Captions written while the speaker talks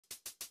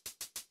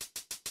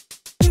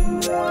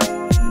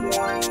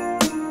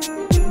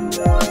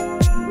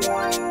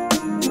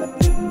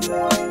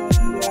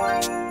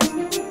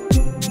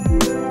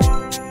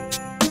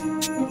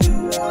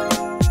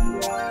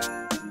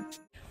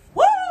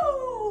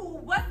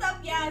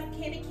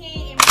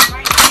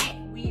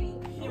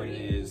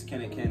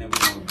Ken and Ken, and we're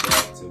going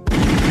back to.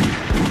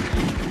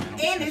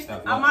 And it's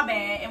on my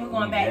bad, and we're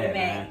going back to back.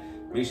 Man.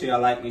 Make sure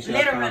y'all like, make sure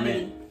y'all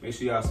comment, make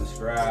sure y'all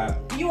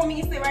subscribe. Do you want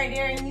me to sit right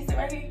there and you sit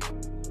right here?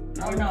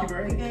 Oh no,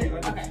 we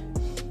good? Okay.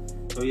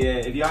 So yeah,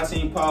 if y'all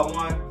seen part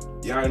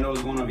 1, you already know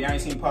what's going on. If y'all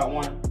ain't seen part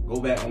 1, go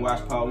back and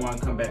watch part 1,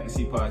 come back and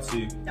see part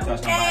 2.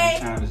 Touch my body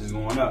time, this is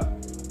going up.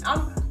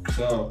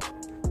 So,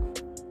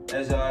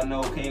 as y'all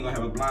know, Ken gonna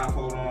have a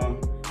blindfold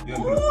on. You're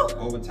gonna put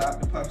over top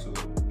the puffs or?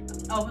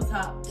 Over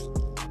top.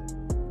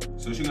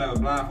 So she gonna have a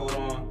blindfold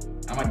on.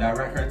 I'm gonna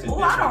direct her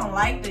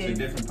to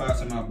different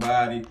parts of my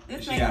body.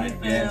 This she gotta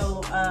guess.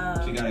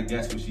 She gotta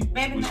guess what she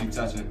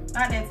touching.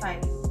 Not that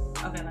tight.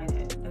 Okay, like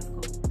that. That's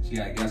cool. She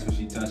gotta guess what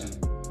she touching.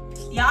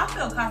 Yeah, I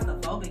feel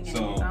claustrophobic in so,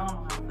 this. I don't know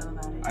how I feel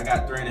about it. I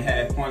got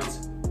 3.5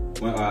 points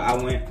when I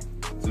went.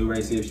 So we're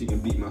ready to see if she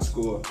can beat my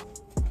score.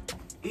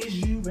 Is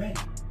you ready?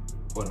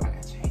 Hold on, I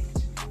gotta change.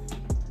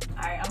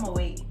 Alright, I'm gonna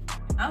wait.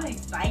 I'm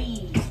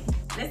excited.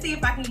 Let's see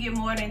if I can get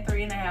more than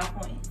 3.5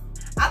 points.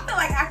 I feel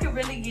like I could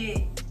really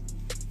get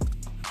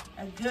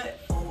a good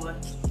 4. A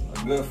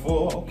good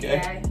 4?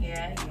 Okay.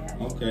 Yeah.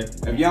 Okay.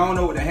 If y'all don't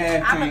know what the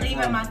half I believe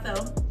in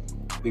myself.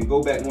 Then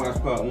go back and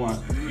watch part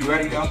 1. You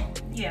ready, though?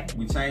 Yeah.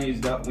 We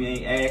changed up. We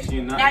ain't asked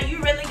you nothing. Now you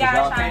really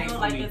gotta try to do it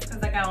like this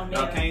because I got on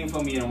there. Y'all came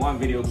for me in one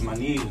video because my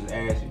knees was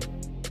ashy.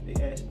 They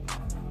ashy.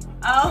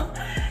 Oh,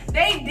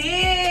 they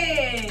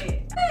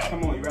did.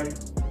 Come on, you ready?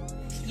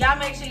 Y'all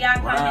make sure y'all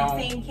comment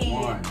Team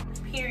Ken.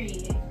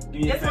 Period.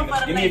 Give me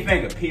a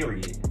finger,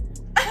 period.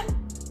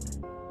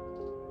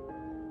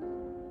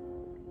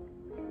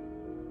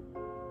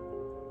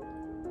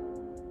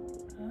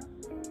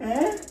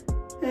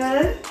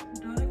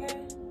 Do it again.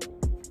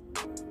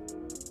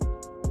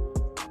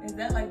 Is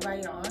that like by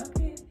your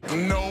armpit?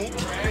 Nope.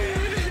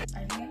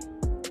 Okay.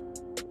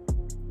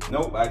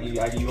 Nope, I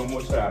give you one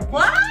more shot.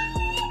 What?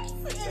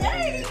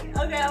 Hey.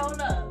 Okay, hold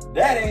up.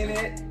 That ain't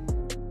it.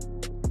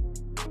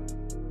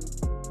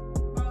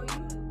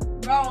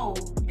 Bro,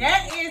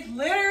 that is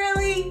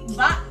literally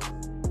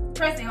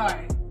press it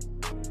hard.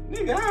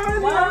 Nigga, how is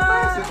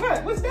it?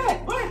 What? What's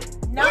that? What?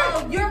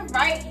 No, you're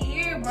right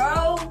here,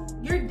 bro.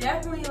 You're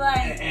definitely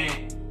like,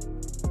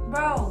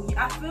 bro,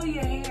 I feel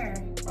your hair.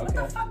 Okay. What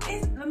the fuck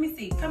is, let me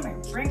see. Come here,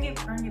 bring it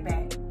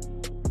back.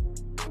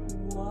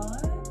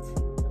 What?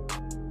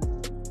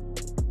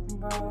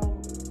 Bro,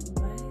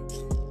 what?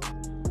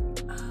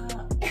 Oh,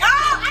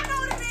 I know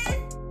what it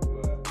is.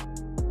 What?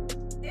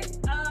 It's,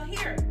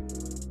 here.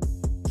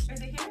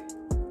 Is it here?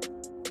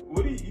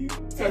 What are you?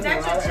 Is that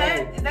your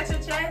chest? Is that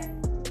your chest?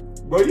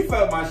 Bro, you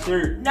felt my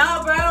shirt.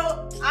 No,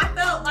 bro. I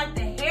felt like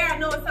the hair. I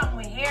know it's something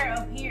with hair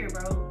up here,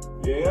 bro.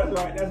 Yeah,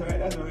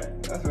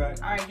 that's right.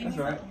 All right, give me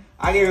something.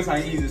 I gave her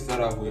something easy to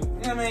start off with. You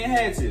know what I mean?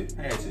 Had to. And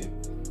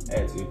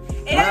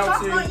that's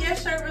also your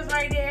shirt was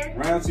right there.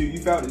 Round 2, you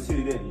felt it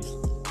too, didn't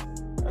you?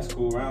 That's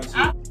cool. Round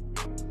 2.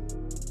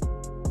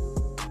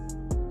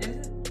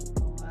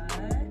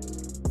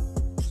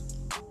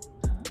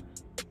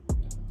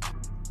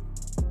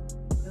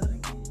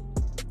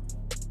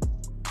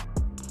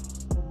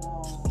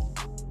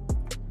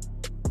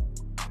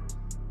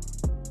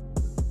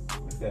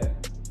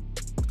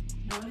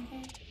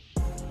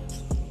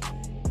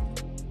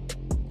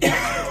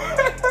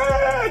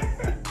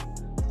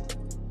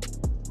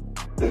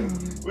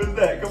 What's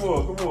that? Come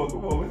on.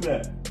 What's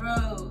that?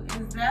 Bro,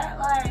 is that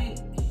like,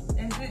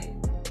 is it?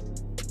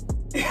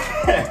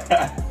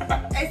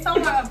 It's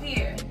somewhere up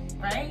here,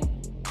 right?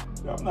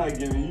 I'm not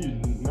giving you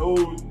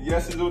no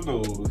yeses or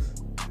no's.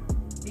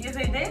 Is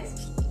it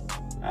this?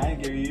 I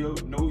ain't giving you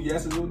no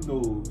yeses or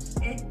no's.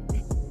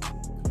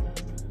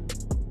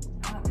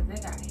 Oh, because they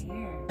got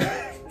hair.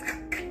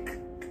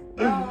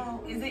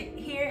 Oh, is it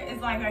here?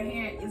 It's like her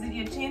hair. Is it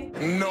your chin?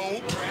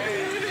 Nope.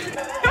 Is it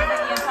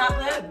your top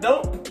lip?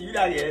 Nope. You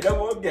not getting no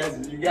more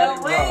guesses. You got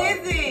it wrong. What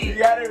is it? You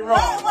got it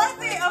wrong. What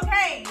was it?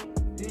 Okay.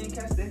 You didn't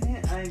catch the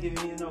hint. I ain't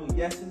giving you no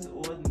yeses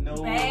or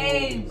no's.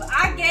 Babe,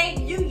 I gave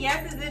you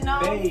yeses and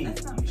no's. Babe,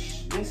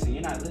 listen,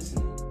 you're not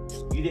listening.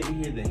 You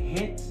didn't hear the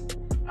hint.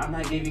 I'm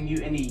not giving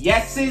you any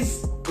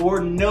yeses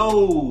or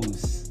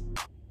no's.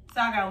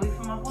 So I gotta wait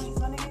for my points,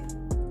 my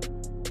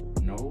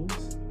nigga?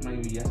 No's? I'm not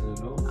giving you yeses or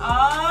no's.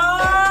 Oh,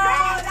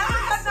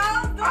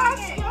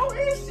 no,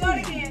 do it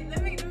again.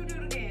 Let me do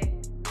it again.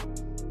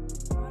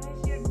 Oh,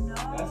 that's your nose.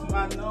 That's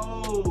my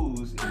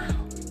nose.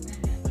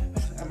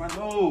 That's my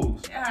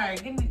nose. All right,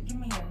 give me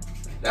here.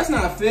 That's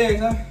not fair,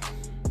 huh?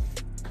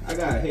 I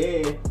got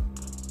hair,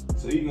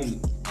 so you can.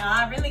 No,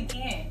 I really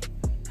can't,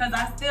 cause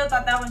I still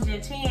thought that was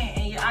your chin,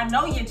 and I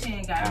know your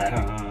chin got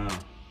hair.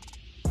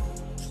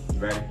 You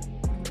ready?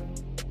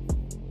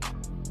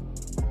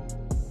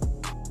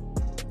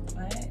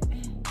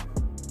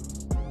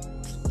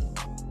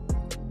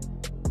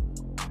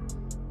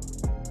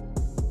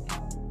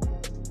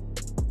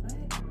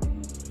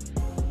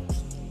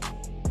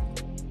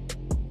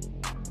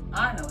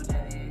 I know what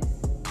that is.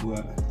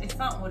 What? It's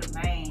something with a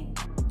vein.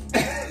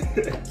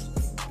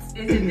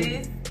 Is it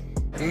this?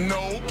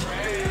 Nope.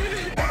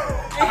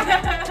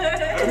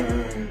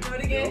 Do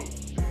it again.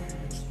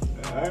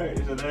 Alright,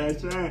 it's your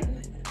last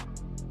chance.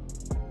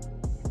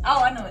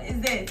 Oh, I know it. It's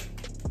this.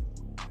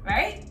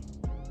 Right?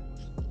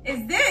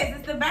 It's this.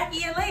 It's the back of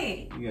your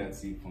leg. You got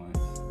 2 points.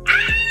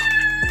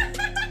 Ah!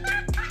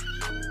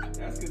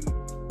 That's because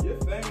your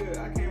finger,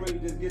 I can't really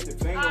just get the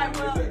finger on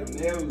well, there, the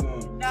nails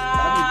on. No.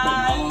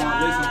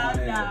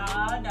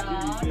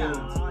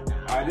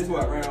 Alright, this is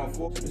what, round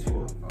 4? This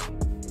 4.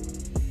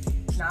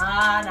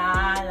 Nah.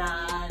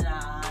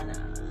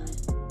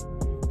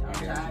 Don't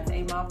try to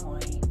take my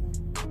point.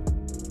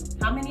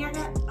 How many I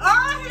got? Oh,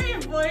 I hear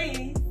your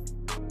voice.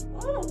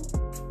 Ooh.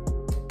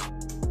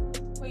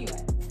 Where you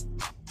at?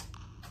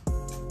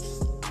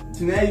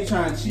 So now you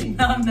trying to cheat.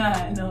 No, I'm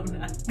not.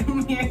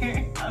 Come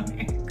here.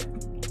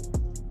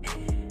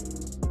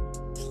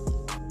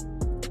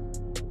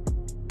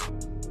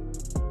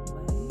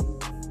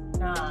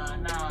 Nah.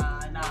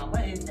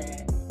 What is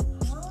that?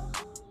 Huh?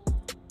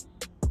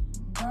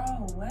 Bro,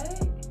 what?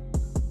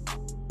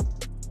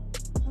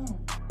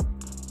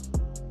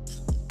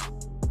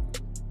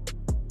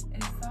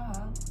 It's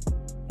soft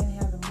and it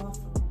has a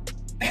muscle.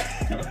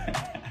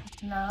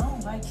 No, I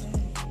don't like that.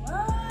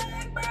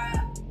 What, bro?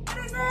 What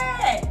is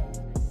that?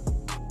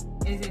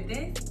 Is it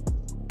this?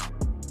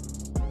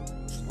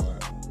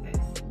 What?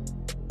 This.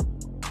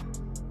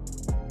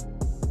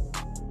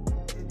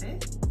 Is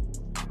this?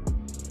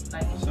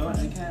 Like Show it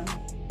to the camera.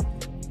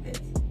 this.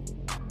 Is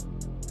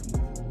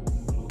it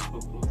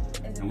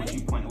And what this?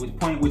 you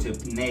point with your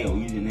nail.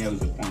 Use your nail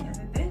as your pointer. Is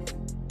it this?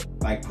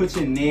 Like put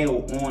your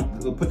nail on,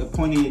 put the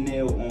point of your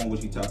nail on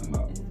what you talking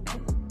about. Is it this?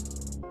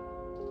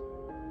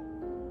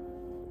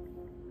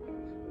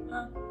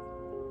 Huh?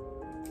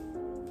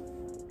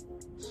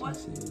 What?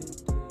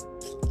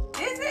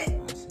 Is it?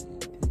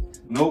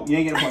 Nope, you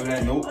ain't getting a point for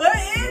that. Nope. What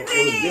is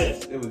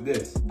it? It was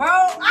this. Bro,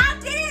 I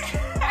did.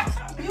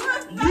 You a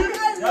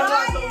fucking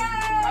liar.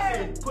 I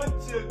said put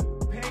your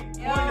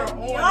pointer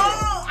on Yo, it. I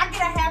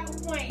get a half a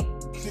point.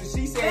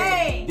 She said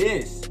Hey.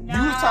 this. Nah,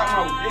 you was talking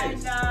about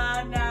this.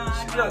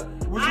 Nah. Look,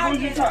 what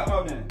you talking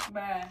about then?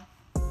 Bruh,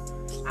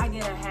 I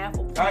get a half a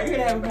point. Alright, you get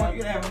a half a point.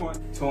 You get a half a point.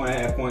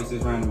 2.5 points.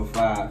 This round number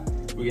 5.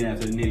 We're getting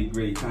after the nitty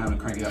gritty. Time to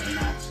crank it up a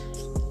notch.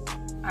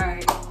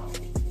 Alright,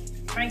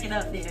 crank it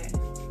up there.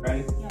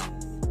 Ready? Yes.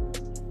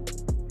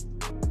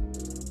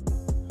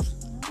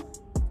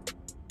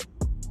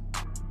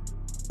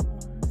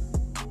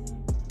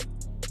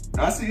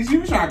 I see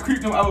you trying to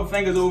creep them other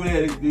fingers over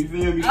there. You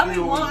feel me?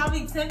 I'll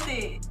be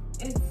tempted.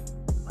 It's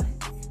what?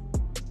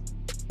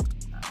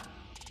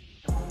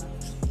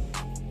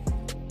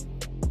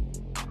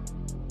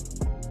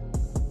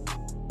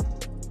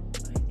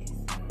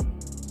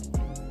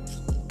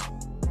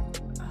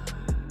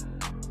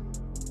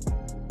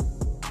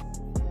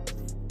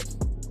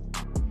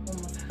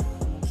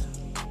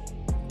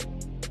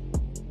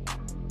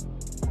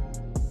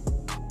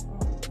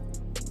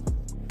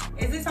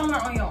 Is it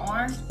somewhere on your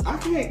arm? I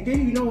can't give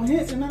you no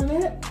hints or none of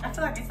that. I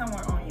feel like it's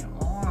somewhere on your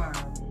arm.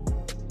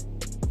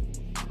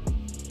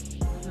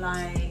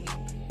 Like,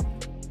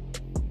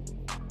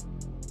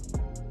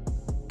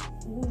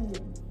 ooh.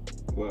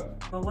 What?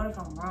 But what if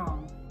I'm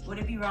wrong? Would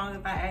it be wrong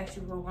if I asked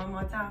you for one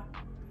more time?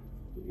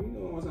 You know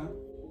one more time.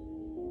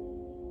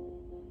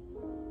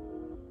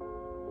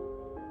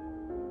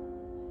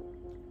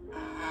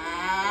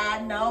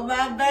 I know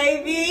my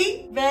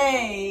baby.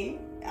 Babe.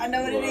 I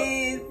know what it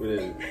is. What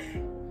is it?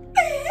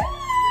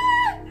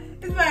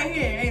 It's right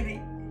here, ain't it?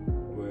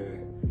 Where?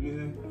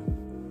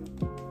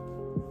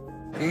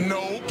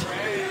 Nope.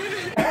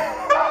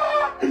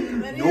 What is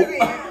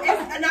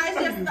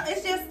it?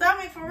 It's your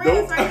stomach for real.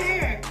 Nope. It's right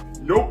here.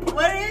 Nope.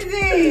 What is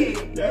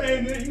it? That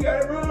ain't it. You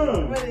got it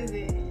wrong. What is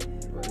it?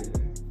 Right here.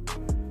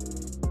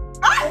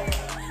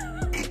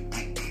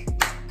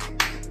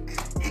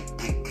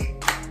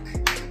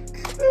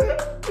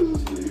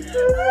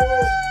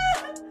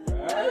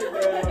 Alright,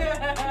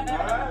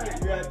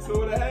 you got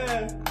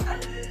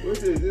 2.5. What's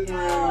this? This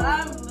round?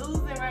 I'm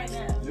losing right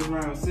now. This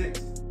round 6?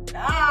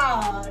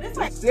 No, this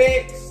like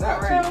 6.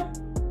 Stop for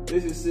cheating.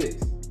 This is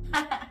 6.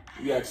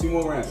 You got 2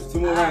 more rounds. 2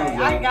 more rounds,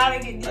 y'all. I gotta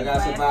get these. I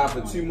gotta survive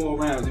for 2 more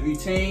rounds. If you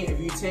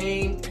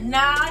team,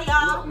 nah,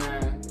 y'all. look,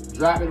 man,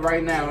 drop it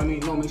right now. Let me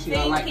know. Make sure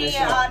y'all like this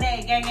all shot.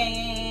 day,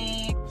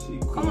 gang.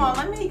 Cool. Come on,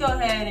 let me go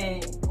ahead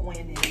and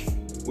win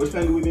this. Which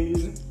finger we been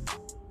using?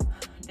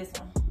 This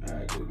one. All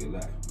right, go get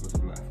left. Go to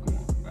the left. Come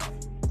on, left.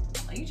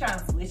 Are you trying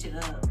to switch it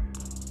up?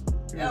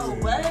 Yo,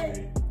 what?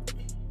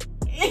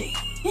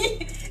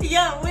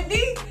 Yo,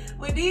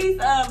 with these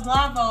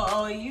blindfold,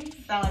 oh, you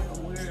sound like a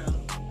weirdo.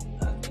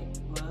 Okay,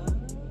 what?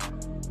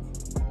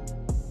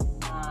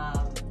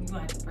 You gonna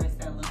have to press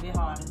that a little bit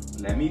harder.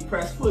 Let me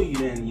press for you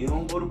then. You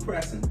don't go to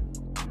pressing.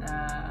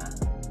 Nah.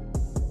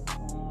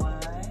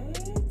 What?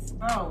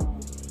 Bro,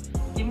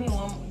 give me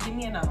another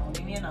one.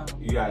 Give me another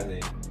one. You guys say,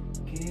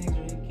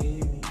 Kendrick,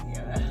 give me.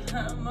 Yeah.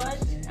 How much?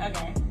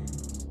 Okay.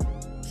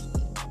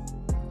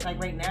 Like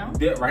right now?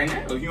 Yeah, right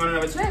now. If you want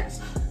another chance.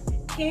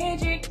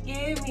 Kendrick,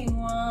 give me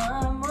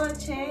one more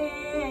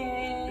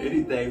chance.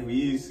 Anything for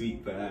you,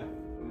 sweet pie.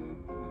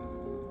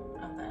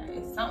 Okay,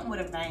 it's something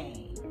with a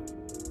vein.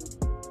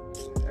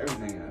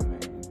 Everything I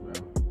made, bro.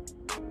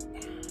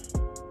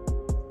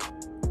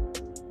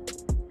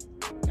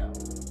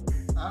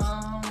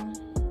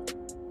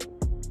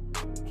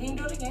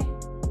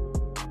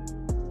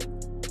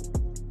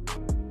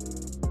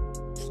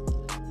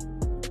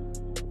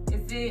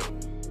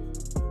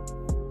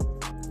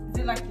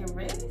 it like your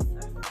wrist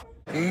or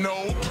something? No.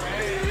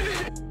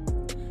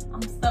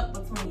 I'm stuck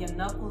between your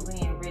knuckles and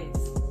your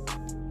wrist.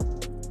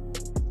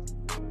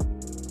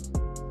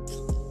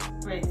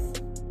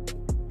 Wrist.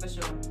 For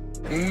sure.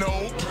 No.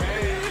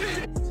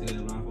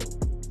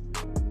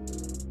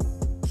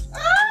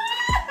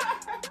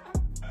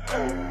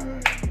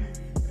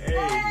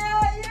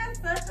 You're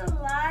such a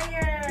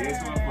liar. This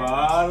one for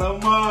all the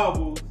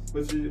marbles.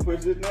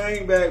 Put your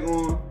name back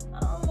on.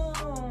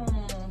 Oh.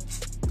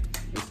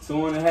 It's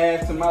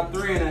 2.5 to my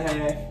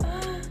 3.5.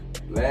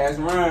 Last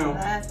round.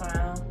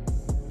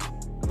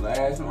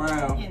 Last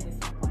round. You're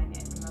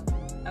disappointed.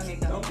 Okay,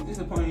 go. Don't be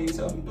disappointed in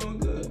yourself. You're doing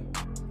good.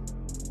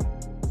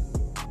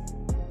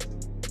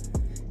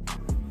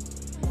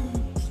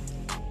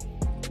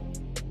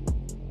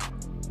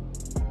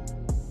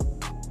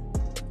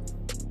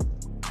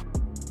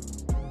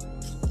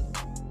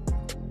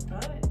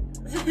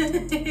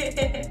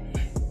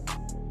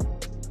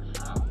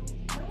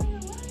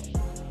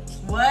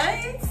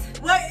 What?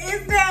 What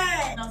is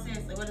that? No,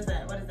 seriously, what is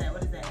that? What is that?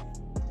 What is that?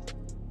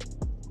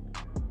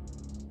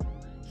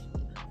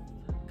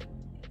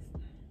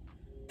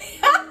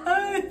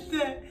 What is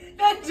that?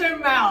 That's your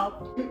mouth.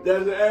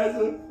 That's the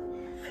answer?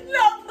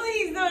 No,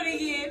 please do it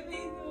again.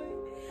 Please do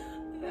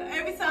it.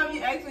 Every time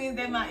you ask me is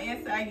that my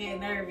answer, I get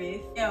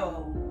nervous.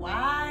 Yo,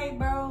 why,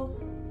 bro?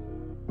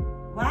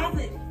 Why is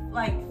it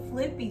like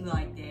flippy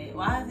like that?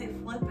 Why is it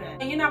flipping?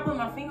 And you're not putting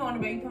my finger on it,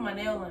 but you put my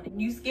nail on it.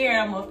 You scared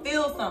I'm gonna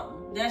feel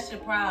something. That's your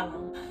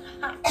problem.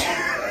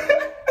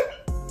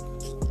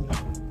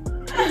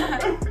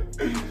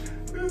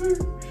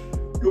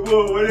 Come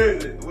on, what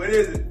is it? What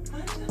is it?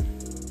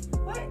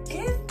 What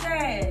is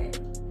that?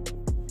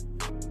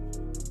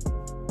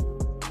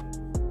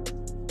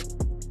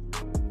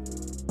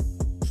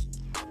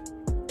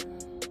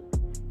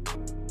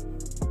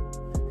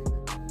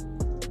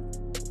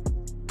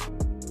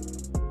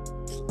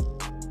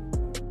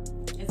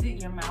 Is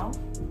it your mouth?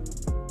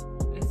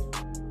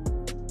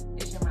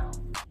 It's your mouth.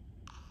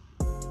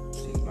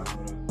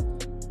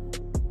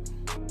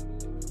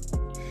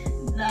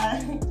 Nah.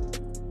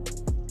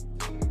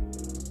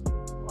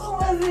 What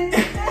was it?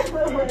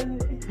 What was it?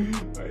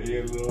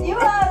 You a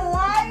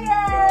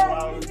liar!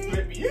 I was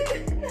flippy.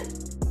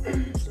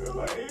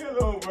 My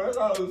earlobe, bro.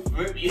 I was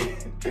flippy.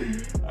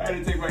 I had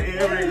to take my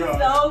earring off.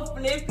 So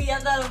flippy. I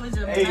thought it was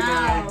your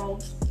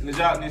mouth. Man, as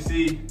y'all can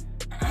see,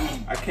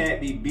 I can't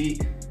be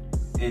beat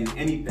in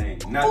anything.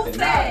 Nothing. Who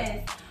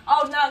says?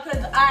 Oh no,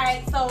 cause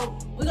alright, so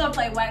we're gonna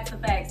play Wax the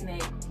Facts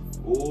next.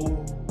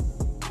 Ooh.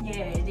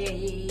 Yeah.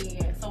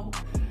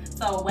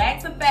 So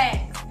Wax the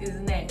Facts is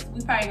next.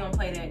 We probably gonna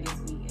play that this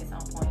week at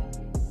some point.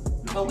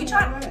 But we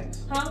try.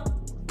 Huh?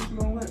 What you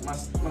gonna wax?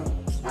 My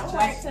I'm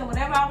waxing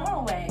whatever I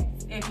want to wax.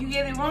 If you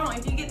get it wrong,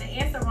 if you get the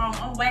answer wrong,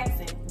 I'm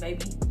waxing,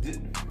 baby.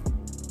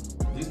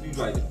 Just be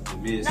like the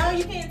mid. No,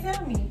 you can't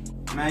tell me.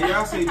 Man,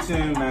 y'all stay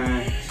tuned,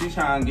 man. She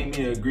trying to get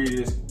me to agree to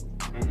this.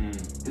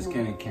 This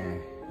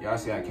Ken&KEN. Y'all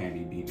see I can't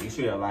be beat. Make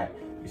sure y'all like,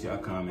 make sure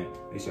y'all comment,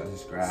 make sure y'all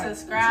subscribe. Make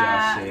sure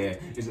y'all share.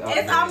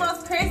 It's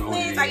almost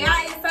Christmas. Are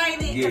y'all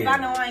excited? Because I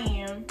know I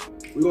am.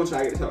 We're going to try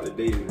to get this out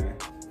today, man.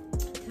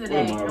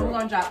 Today. And we're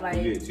going to drop like,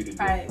 we're going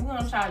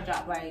to try to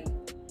drop like,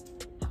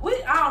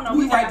 I don't know.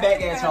 We right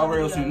back at y'all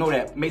real soon. Know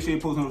that. Make sure you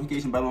post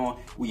notification bell on.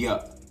 We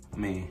up.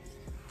 Man,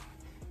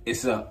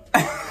 it's up.